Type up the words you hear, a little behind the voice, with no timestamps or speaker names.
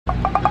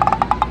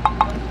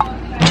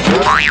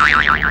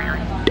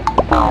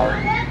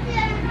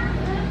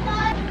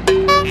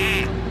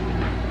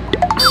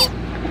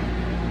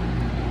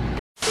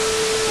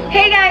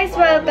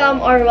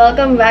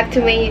welcome back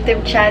to my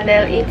YouTube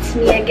channel. It's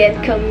me again,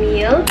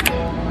 Camille.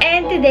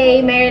 And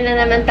today, mayroon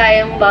na naman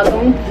tayong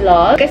bagong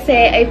vlog.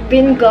 Kasi I've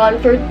been gone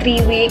for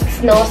 3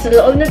 weeks, no? So,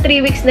 loob na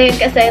 3 weeks na yun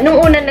kasi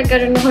nung una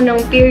nagkaroon ako ng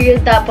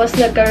period, tapos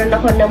nagkaroon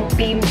ako ng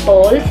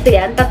pimples.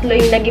 Yan, 3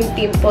 yung naging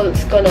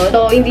pimples ko, no?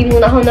 So, hindi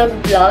muna ako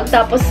nag-vlog.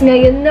 Tapos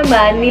ngayon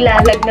naman,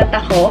 nilalagnat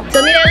ako.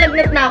 So,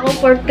 nilalagnat na ako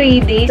for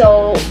 3 days.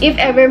 So, if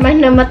ever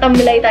man na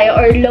matamlay tayo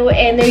or low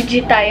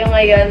energy tayo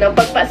ngayon, no?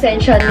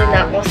 Pagpasensya nyo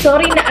na ako.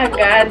 Sorry na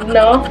agad,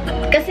 no?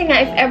 Kasi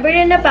nga, if ever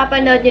na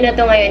napapanood nyo na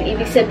to ngayon,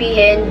 ibig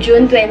sabihin,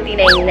 June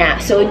 29 na.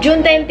 So, June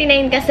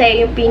 29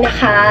 kasi yung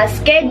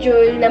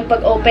pinaka-schedule ng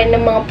pag-open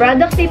ng mga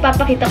products na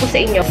ipapakita ko sa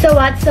inyo sa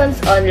Watson's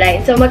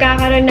Online. So,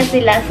 magkakaroon na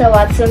sila sa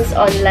Watson's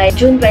Online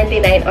June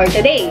 29 or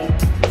today.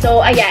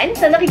 So, ayan.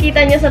 So,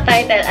 nakikita nyo sa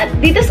title. At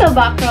dito sa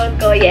background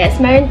ko, yes,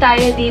 meron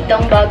tayo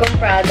ditong bagong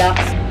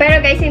products.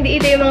 Pero guys,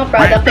 hindi ito yung mga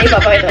product na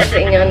ipapakita ko sa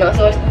inyo, no?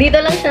 So, dito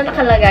lang siya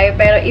nakalagay,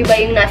 pero iba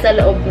yung nasa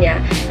loob niya.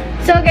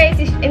 So guys,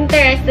 if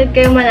interested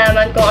kayo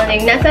malaman kung ano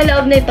yung nasa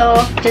loob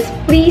nito, just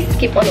please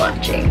keep on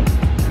watching.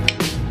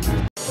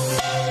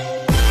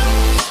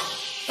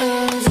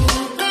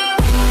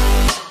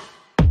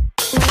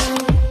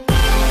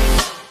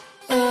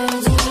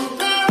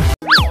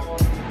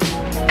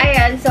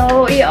 Ayan,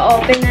 so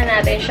i-open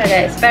na natin siya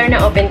guys. Pero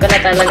na-open ko na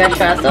talaga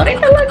siya. Sorry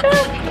talaga.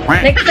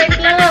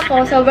 Na-excite lang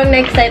ako. Sobrang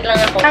na-excite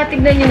lang ako.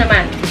 Tignan nyo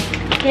naman.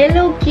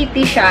 Hello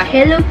Kitty siya.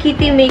 Hello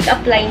Kitty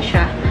makeup line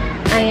siya.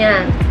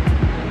 Ayan.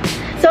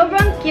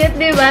 Sobrang cute,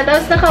 diba?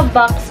 Tapos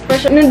naka-box pa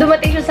siya. Nung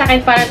dumating siya sa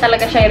akin, parang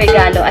talaga siya yung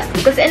regalo.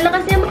 Kasi ang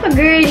lakas niya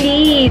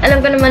maka-girly.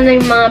 Alam ko naman na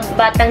yung mga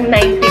batang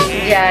 90s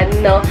dyan,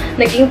 no?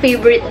 Naging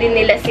favorite din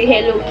nila si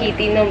Hello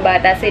Kitty nung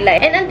bata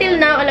sila. And until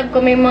now, alam ko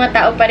may mga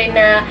tao pa rin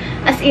na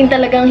as in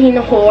talagang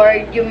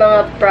hino-hoard yung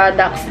mga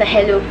products na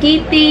Hello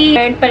Kitty.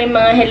 Meron pa rin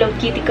mga Hello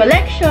Kitty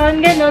collection,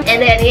 gano'n. And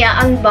then,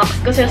 i-unbox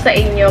ko siya sa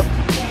inyo.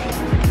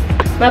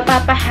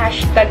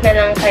 Mapapa-hashtag na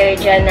lang kayo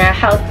dyan na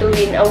how to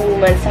win a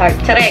woman's heart.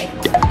 Charek!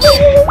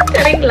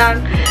 Charek lang.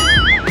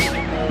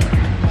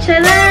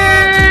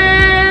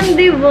 Charan!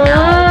 Diba?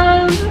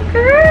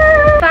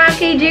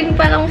 Packaging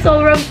pa lang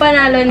sobrang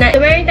panalo na.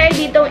 So, meron tayo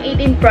ditong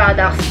 18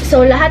 products.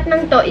 So, lahat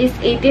ng to is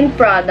 18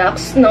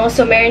 products, no?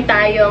 So, meron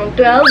tayong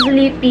 12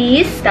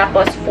 lippies,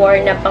 tapos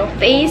 4 na pang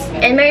face,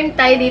 and meron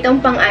tayo ditong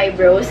pang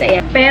eyebrows.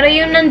 Ayan. Pero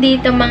yung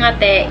nandito mga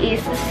te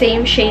is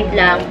same shade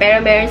lang.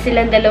 Pero meron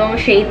silang dalawang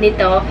shade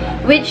nito,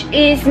 which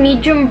is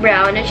medium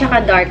brown at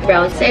saka dark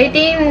brown. So, ito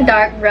yung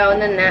dark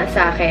brown na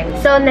nasa akin.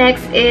 So,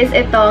 next is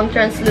itong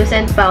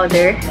translucent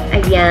powder.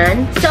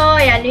 Ayan. So,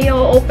 ayan.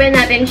 I-open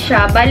natin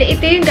siya. Bali,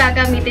 ito yung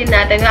gagamitin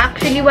natin.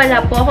 Actually,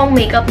 wala po akong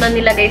makeup na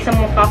nilagay sa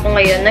mukha ko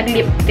ngayon.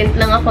 Nag-lip tint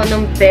lang ako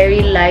ng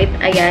very light.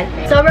 Ayan.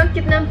 Sobrang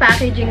cute ng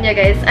packaging niya,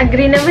 guys.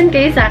 Agree naman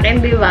kayo sa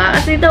akin, di ba?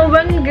 Kasi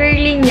sobrang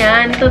girly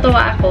niya.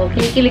 Natutuwa ako.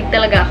 Kinikilig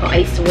talaga ako,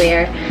 I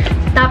swear.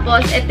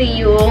 Tapos, ito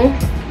yung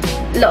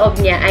loob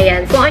niya.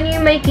 Ayan. Kung ano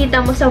yung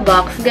makikita mo sa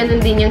box, ganun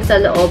din yung sa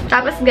loob.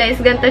 Tapos guys,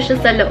 ganito siya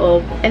sa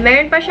loob. And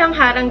meron pa siyang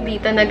harang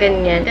dito na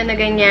ganyan. Ito na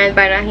ganyan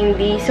para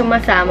hindi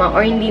sumasama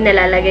or hindi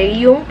nalalagay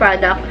yung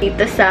product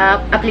dito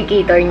sa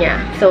applicator niya.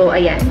 So,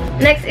 ayan.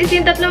 Next is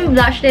yung tatlong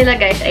blush nila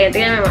guys. Ayan,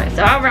 tingnan naman.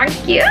 Sobrang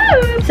cute!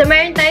 So,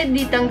 meron tayo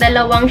ditong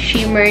dalawang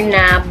shimmer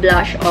na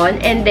blush on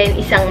and then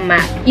isang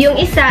matte. Yung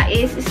isa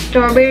is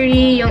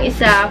strawberry, yung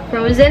isa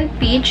frozen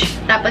peach,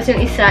 tapos yung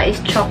isa is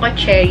choco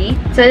cherry.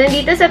 So,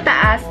 nandito sa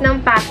taas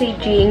ng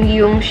packaging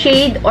yung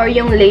shade or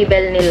yung label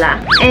nila.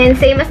 And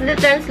same as the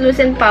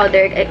translucent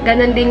powder,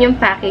 ganun din yung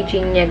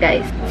packaging niya,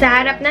 guys. Sa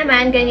harap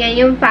naman, ganyan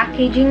yung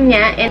packaging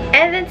niya.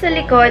 And then sa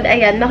likod,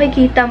 ayan,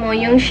 makikita mo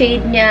yung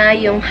shade niya,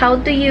 yung how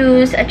to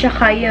use, at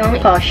saka yung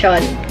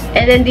caution.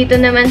 And then dito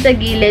naman sa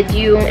gilid,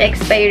 yung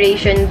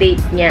expiration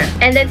date niya.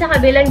 And then sa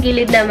kabilang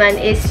gilid naman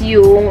is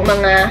yung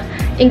mga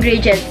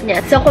ingredients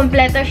niya. So,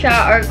 kompleto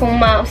siya or kung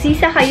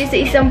mausisa kayo sa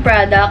isang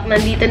product,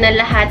 nandito na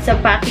lahat sa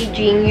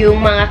packaging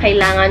yung mga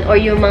kailangan or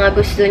yung mga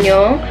gusto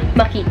nyong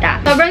makita.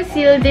 Sobrang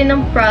seal din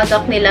ng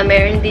product nila.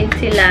 Meron din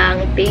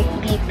silang tape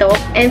dito.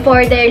 And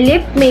for their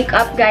lip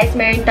makeup, guys,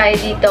 meron tayo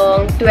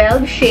ditong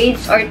 12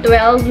 shades or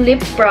 12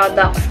 lip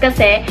products.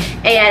 Kasi,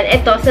 ayan,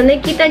 ito. So,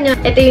 nakikita nyo,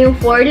 ito yung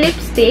 4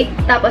 lipstick.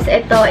 Tapos,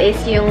 ito is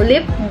yung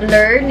lip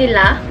blur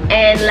nila.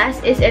 And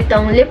last is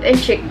itong lip and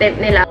cheek tint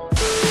nila.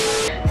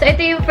 So,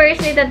 ito yung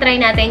first na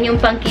itatry natin, yung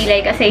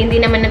pangkilay, kasi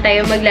hindi naman na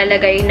tayo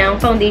maglalagay ng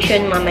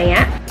foundation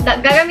mamaya.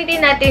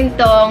 Gagamitin natin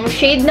tong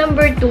shade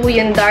number 2,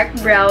 yung dark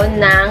brown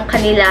ng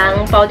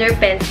kanilang powder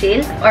pencil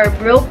or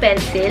brow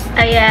pencil.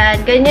 Ayan,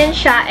 ganyan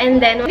siya.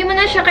 And then, hindi mo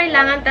na siya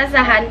kailangan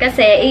tasahan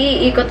kasi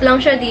iikot lang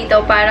siya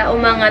dito para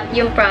umangat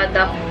yung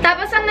product.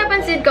 Tapos, ang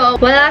napansin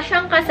ko, wala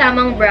siyang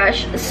kasamang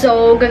brush.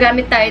 So,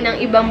 gagamit tayo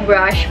ng ibang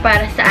brush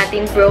para sa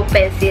ating brow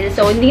pencil.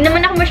 So, hindi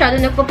naman ako masyado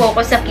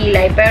nagpo-focus sa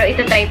kilay, pero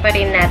itatry pa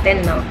rin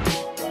natin, no?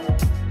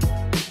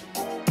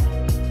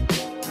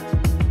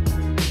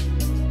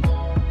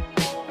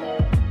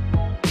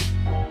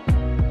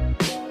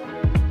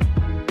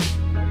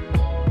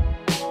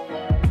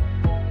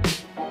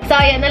 So,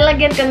 ayan. ayan,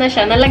 nalagyan ko na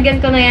siya. Nalagyan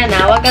ko na yan,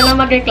 ha. Huwag ka na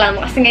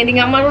magreklamo kasi nga hindi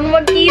nga marunong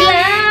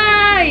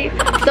magkilay.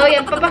 So,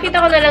 ayan,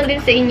 papakita ko na lang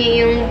din sa inyo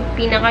yung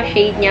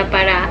pinaka-shade niya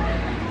para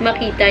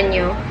makita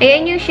nyo.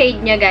 Ayan yung shade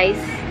niya, guys.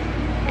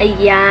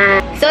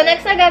 Ayan. So,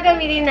 next na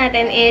gagamitin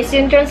natin is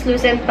yung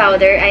translucent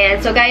powder. Ayan.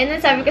 So, gaya na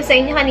sabi ko sa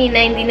inyo kanina,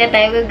 hindi na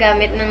tayo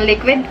gagamit ng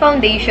liquid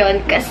foundation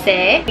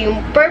kasi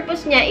yung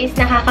purpose niya is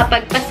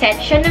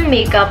nakakapagpaset siya ng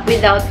makeup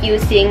without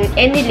using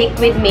any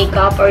liquid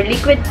makeup or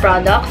liquid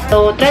products.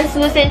 So,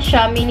 translucent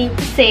siya, meaning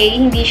to say,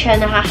 hindi siya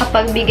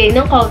nakakapagbigay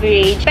ng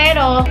coverage.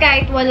 Pero,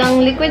 kahit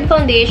walang liquid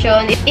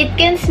foundation, it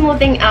can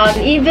smoothing out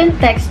even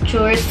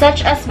textures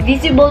such as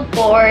visible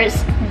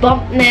pores,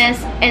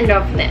 bumpness, and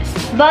roughness.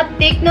 But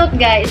take note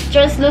guys,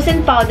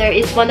 translucent powder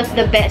is one of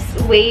the best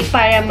way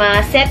para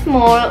ma-set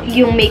mo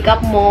yung makeup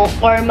mo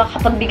or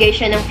makapagbigay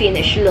siya ng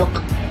finished look.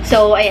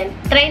 So, ayan,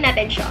 try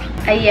natin siya.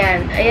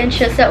 Ayan, ayan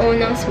siya sa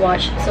unang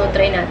swatch. So,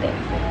 try natin.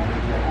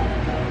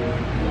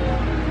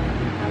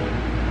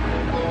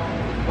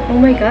 Oh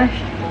my gosh.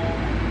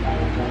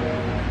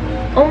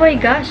 Oh my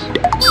gosh.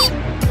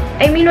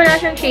 I mean, wala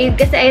siyang shade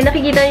kasi ayun,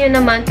 nakikita nyo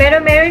naman.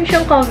 Pero meron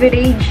siyang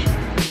coverage.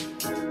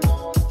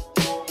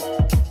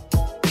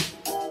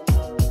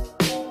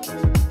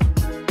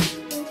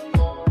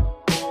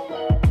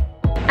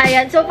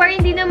 Ayan, so far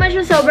hindi naman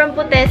siya sobrang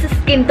puti sa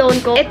skin tone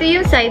ko. Ito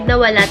yung side na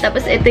wala,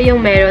 tapos ito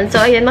yung meron.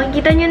 So, ayan,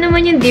 makikita nyo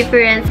naman yung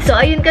difference. So,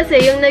 ayun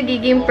kasi yung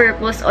nagiging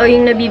purpose o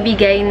yung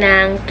nabibigay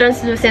ng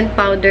translucent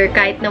powder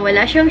kahit na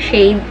wala siyang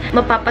shade,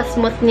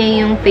 mapapasmooth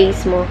niya yung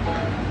face mo.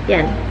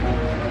 Yan.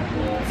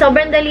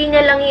 Sobrang dali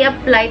niya lang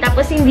i-apply,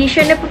 tapos hindi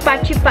siya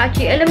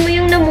napapatchy-patchy. Alam mo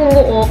yung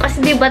namumuo,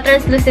 kasi diba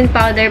translucent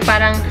powder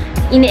parang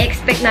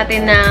ini-expect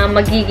natin na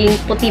magiging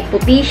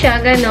puti-puti siya,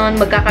 ganon,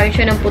 magkakaroon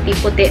siya ng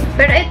puti-puti.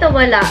 Pero ito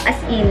wala, as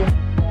in.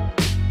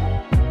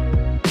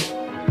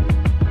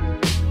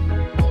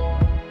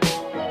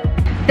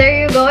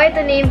 There you go.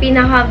 Ito na yung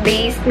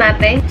pinaka-base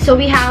natin. So,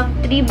 we have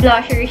 3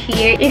 blusher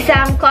here.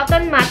 Isang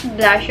cotton matte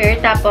blusher,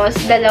 tapos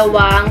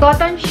dalawang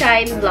cotton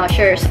shine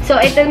blushers.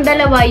 So, itong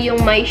dalawa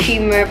yung may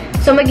shimmer.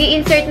 So,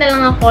 mag-i-insert na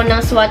lang ako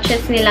ng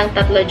swatches nilang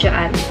tatlo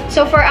dyan.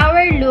 So, for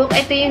our look,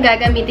 ito yung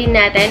gagamitin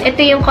natin.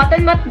 Ito yung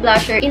cotton matte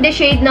blusher in the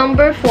shade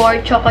number 4,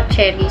 Choco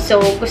Cherry.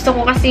 So, gusto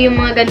ko kasi yung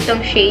mga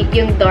ganitong shade,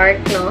 yung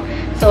dark, no?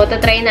 So,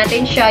 try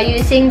natin siya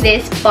using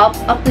this pop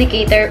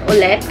applicator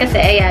ulit. Kasi,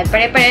 ayan,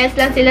 pare-parehas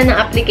lang sila ng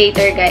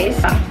applicator, guys.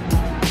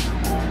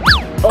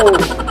 Oh.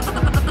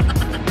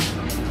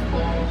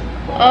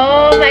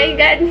 Oh my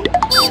God.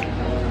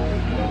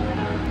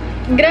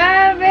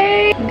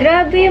 Grabe!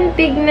 Grabe yung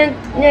pigment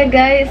niya,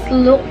 guys.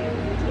 Look.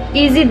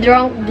 Easy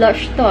drunk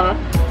blush to, ah.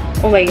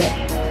 Oh my gosh.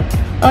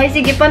 Okay,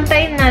 sige,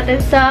 pantayin natin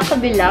sa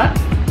kabila.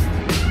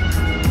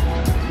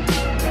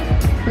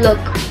 Look.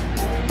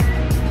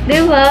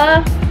 Diba?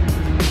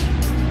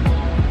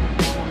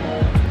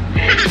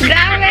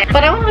 Grabe!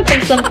 Parang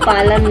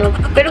nakapagsampalan, no?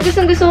 Pero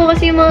gustong-gusto ko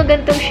kasi yung mga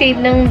gantong shade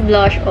ng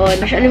blush on.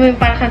 Alam mo yung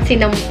parang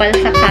sinampal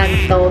sa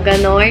kanto.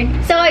 Ganon.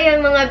 So, ayan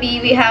mga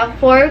B, we have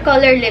 4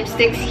 color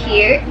lipsticks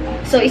here.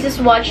 So,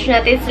 isa-swatch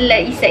natin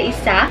sila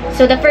isa-isa.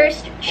 So, the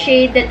first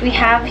shade that we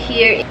have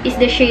here is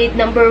the shade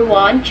number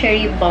 1,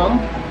 Cherry Bomb.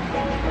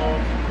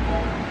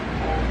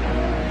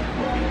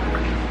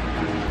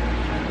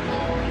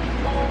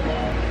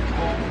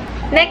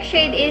 Next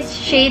shade is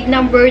shade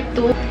number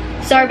 2,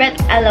 Sorbet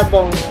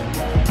Alabong.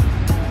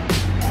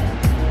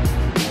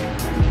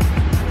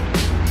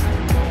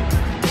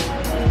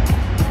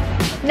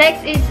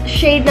 Next is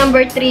shade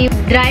number 3,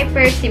 Dry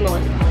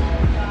Persimmon.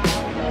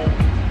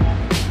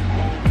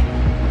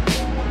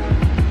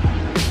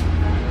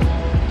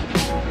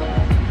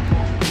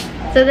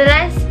 So the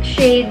last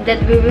shade that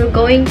we were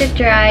going to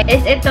try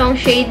is itong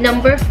shade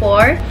number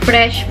 4,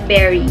 Fresh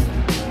Berry.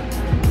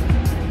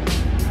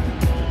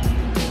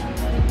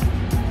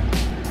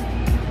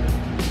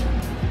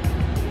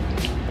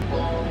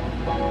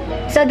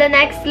 So, the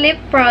next lip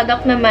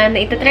product naman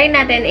na itatry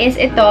natin is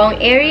itong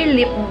Airy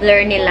Lip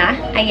Blur nila.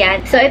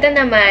 Ayan. So, ito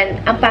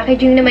naman, ang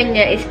packaging naman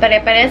niya is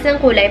pare-parehas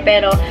ng kulay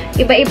pero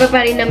iba-iba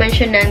pa rin naman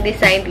siya ng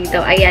design dito.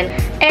 Ayan.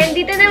 And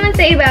dito naman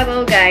sa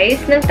ibabaw,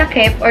 guys, ng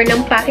takip or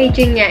ng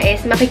packaging niya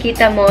is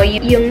makikita mo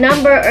yung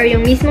number or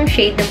yung mismong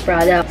shade ng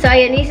product. So,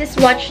 ayan,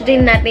 isi-swatch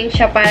din natin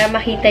siya para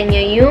makita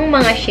nyo yung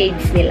mga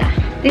shades nila.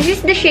 This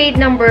is the shade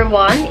number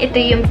 1. Ito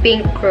yung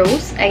Pink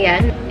Rose.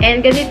 Ayan.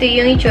 And ganito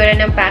yung itsura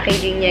ng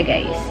packaging niya,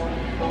 guys.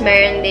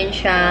 Meron din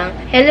siyang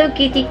Hello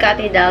Kitty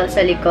Cathy doll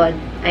sa likod.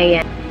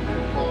 Ayan.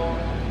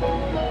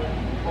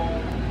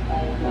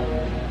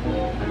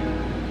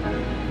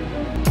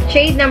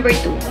 Shade number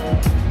 2.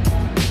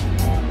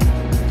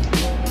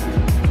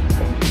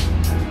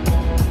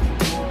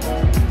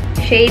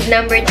 Shade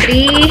number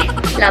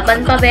 3.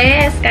 Laban pa,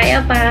 bes.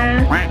 Kaya pa.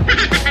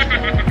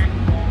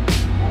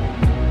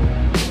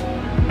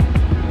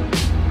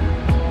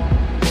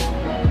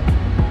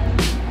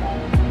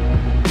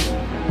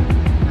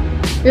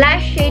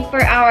 Last shade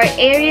for our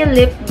Airy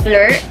Lip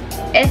Blur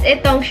is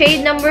itong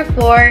shade number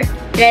 4,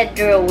 Red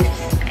Rose.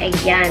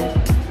 Ayan.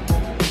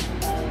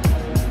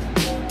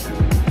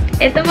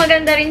 Ito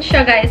maganda rin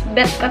siya, guys.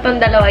 Bet ko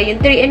itong dalawa. Yung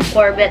 3 and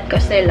 4, bet ko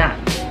sila.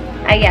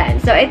 Ayan.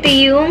 So, ito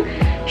yung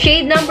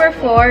shade number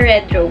 4,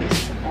 Red Rose.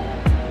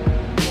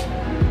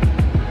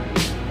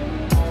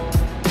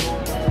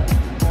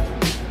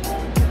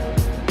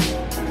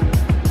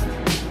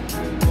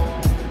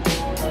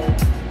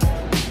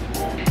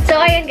 So,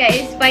 ayan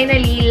guys,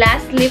 finally,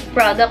 last lip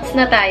products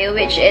na tayo,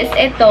 which is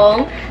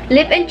itong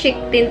lip and cheek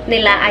tint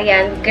nila.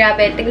 Ayan,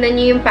 grabe, tignan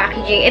nyo yung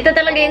packaging. Ito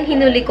talaga yung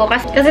hinuli ko,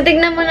 kasi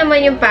tignan mo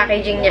naman yung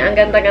packaging niya. Ang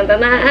ganda-ganda.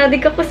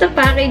 Na-addict ako sa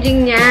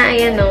packaging niya.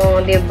 Ayan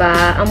o,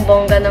 diba? Ang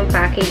bongga ng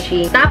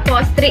packaging.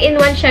 Tapos,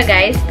 3-in-1 siya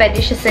guys. Pwede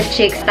siya sa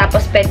cheeks.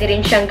 Tapos, pwede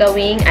rin siyang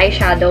gawing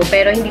eyeshadow.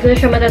 Pero, hindi ko na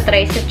siya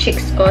matatry sa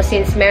cheeks ko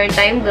since meron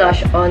tayong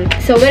blush on.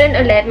 So, ganun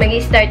ulit,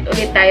 mag-i-start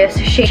ulit tayo sa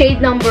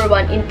shade number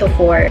 1 into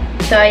 4.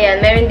 So,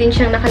 ayan, meron din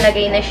siyang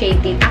nakalagay na shade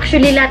dito.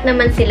 Actually, lahat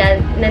naman sila,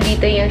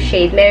 nandito yung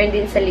shade. Meron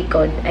din sa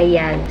likod.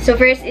 Ayan. So,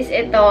 first is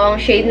itong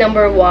shade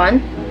number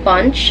 1,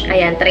 Punch.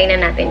 Ayan, try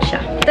na natin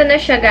siya. Ito na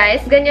siya,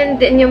 guys. Ganyan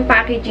din yung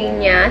packaging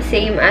niya.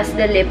 Same as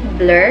the lip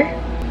blur.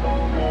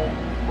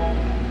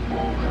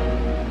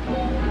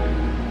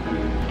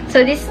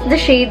 So, this is the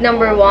shade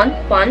number 1,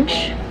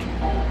 Punch.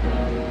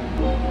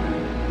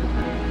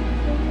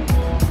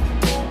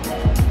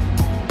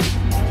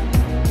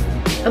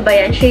 Aba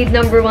yan, shade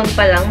number 1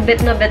 pa lang.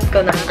 Bet na bet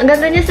ko na. Ang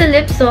ganda niya sa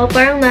lips, so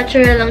parang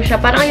natural lang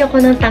siya. Parang ayoko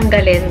nang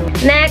tanggalin.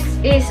 Next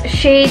is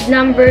shade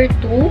number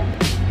 2.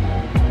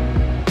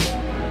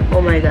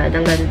 Oh my god,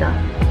 ang ganda.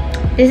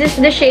 This is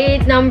the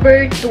shade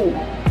number 2.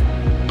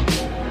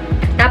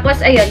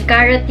 Tapos, ayun,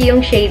 carrot yung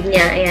shade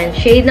niya. Ayan,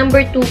 shade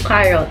number 2,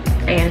 carrot.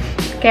 Ayan,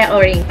 kaya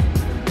orange.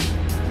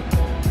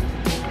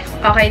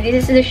 Okay,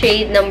 this is the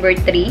shade number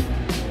 3.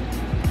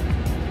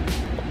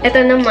 Ito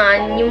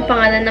naman, yung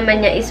pangalan naman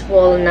niya is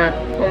Walnut.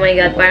 Oh my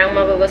god, parang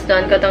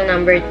magugustuhan ko tong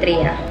number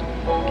 3 ah.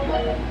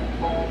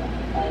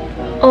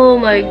 Oh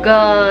my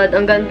god,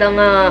 ang ganda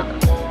nga.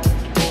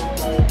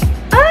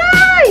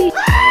 Ay!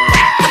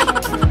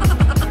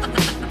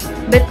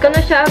 Bet ko na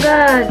siya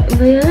agad.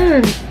 Ano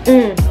yan?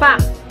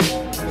 Pact.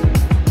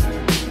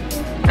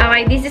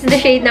 Okay, this is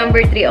the shade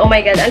number 3. Oh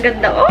my god, ang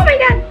ganda. Oh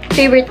my god!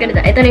 Favorite ko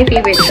na. Ito na yung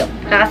favorite ko.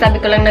 Kakasabi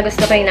ko lang na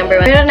gusto ko yung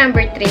number 1. Pero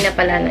number 3 na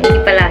pala. Hindi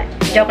pala.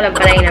 Joke lang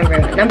pala yung number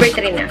 1. Number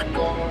 3 na.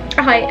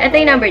 Okay, ito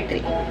yung number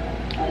 3.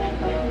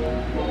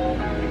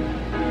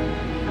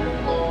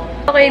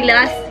 Okay,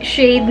 last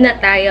shade na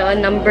tayo.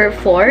 Number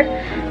 4.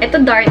 Ito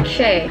dark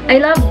siya eh.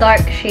 I love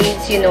dark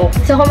shades, you know.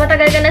 So, kung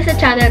matagal ka na sa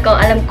channel ko,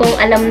 alam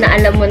na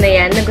alam mo na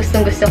yan, na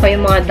gustong-gusto ko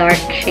yung mga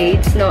dark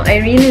shades, no? I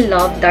really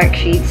love dark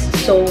shades.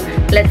 So,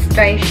 let's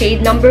try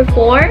shade number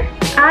 4.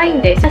 Ah,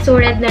 hindi. So,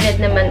 red na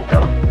red naman to.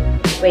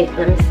 Wait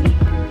lang, see.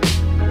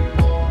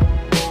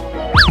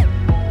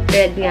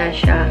 Red nga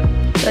siya.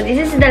 So, this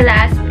is the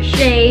last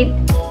shade.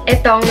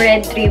 Itong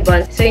red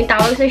ribbon. So, yung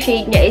tawag sa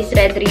shade niya is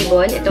red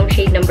ribbon. Itong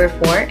shade number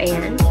 4.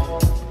 Ayan.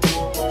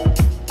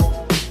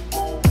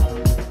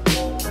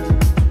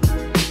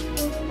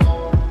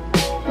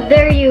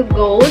 There you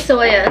go.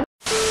 So, ayan.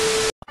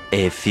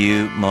 A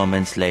few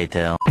moments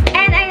later.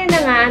 And ayun na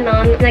nga, no,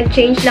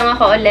 nag-change lang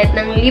ako ulit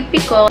ng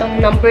lippy ko,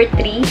 itong number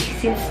 3,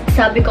 since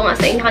sabi ko nga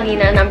sa inyo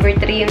kanina, number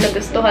 3 yung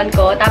nagustuhan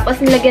ko. Tapos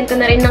nilagyan ko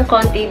na rin ng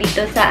konti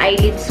dito sa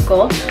eyelids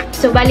ko.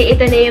 So, bali,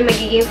 ito na yung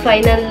magiging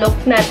final look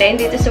natin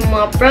dito sa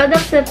mga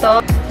products na to.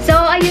 So,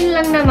 ayun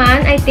lang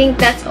naman. I think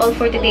that's all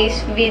for today's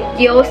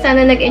video.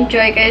 Sana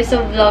nag-enjoy kayo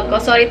sa vlog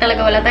ko. Sorry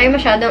talaga, wala tayong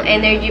masyadong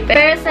energy.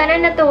 Pero sana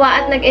natuwa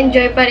at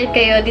nag-enjoy pa rin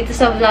kayo dito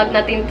sa vlog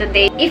natin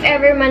today. If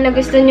ever man na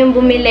gusto nyong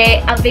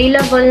bumili,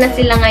 available na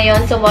sila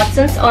ngayon sa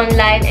Watson's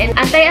Online. And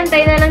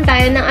antay-antay na lang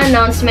tayo ng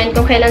announcement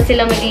kung kailan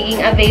sila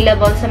magiging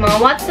available sa mga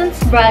Watson's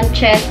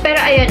branches.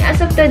 Pero ayun, as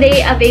of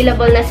today,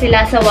 available na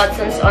sila sa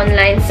Watson's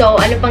Online. So,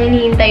 ano pang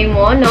hinihintay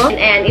mo, no? And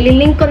ayan,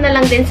 ililink ko na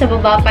lang din sa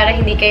baba para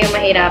hindi kayo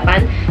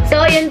mahirapan. So,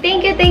 ayun,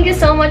 thank you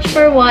so much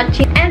for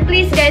watching. And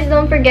please, guys,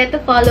 don't forget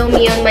to follow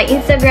me on my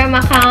Instagram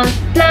account.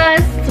 Plus,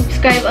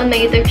 subscribe on my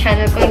YouTube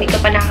channel kung hindi ka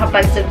pa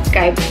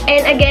nakakapag-subscribe.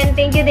 And again,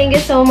 thank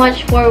you so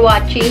much for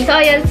watching. So,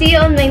 ayun, see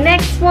you on my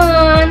next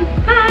one!